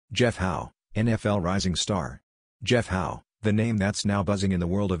Jeff Howe, NFL rising star. Jeff Howe, the name that's now buzzing in the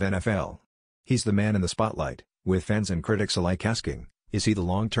world of NFL. He's the man in the spotlight, with fans and critics alike asking, is he the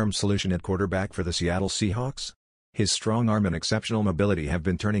long-term solution at quarterback for the Seattle Seahawks? His strong arm and exceptional mobility have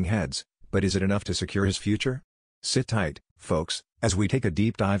been turning heads, but is it enough to secure his future? Sit tight, folks, as we take a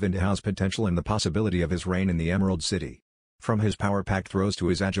deep dive into Howe's potential and the possibility of his reign in the Emerald City. From his power-packed throws to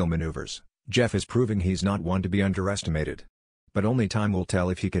his agile maneuvers, Jeff is proving he's not one to be underestimated. But only time will tell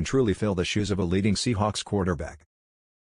if he can truly fill the shoes of a leading Seahawks quarterback.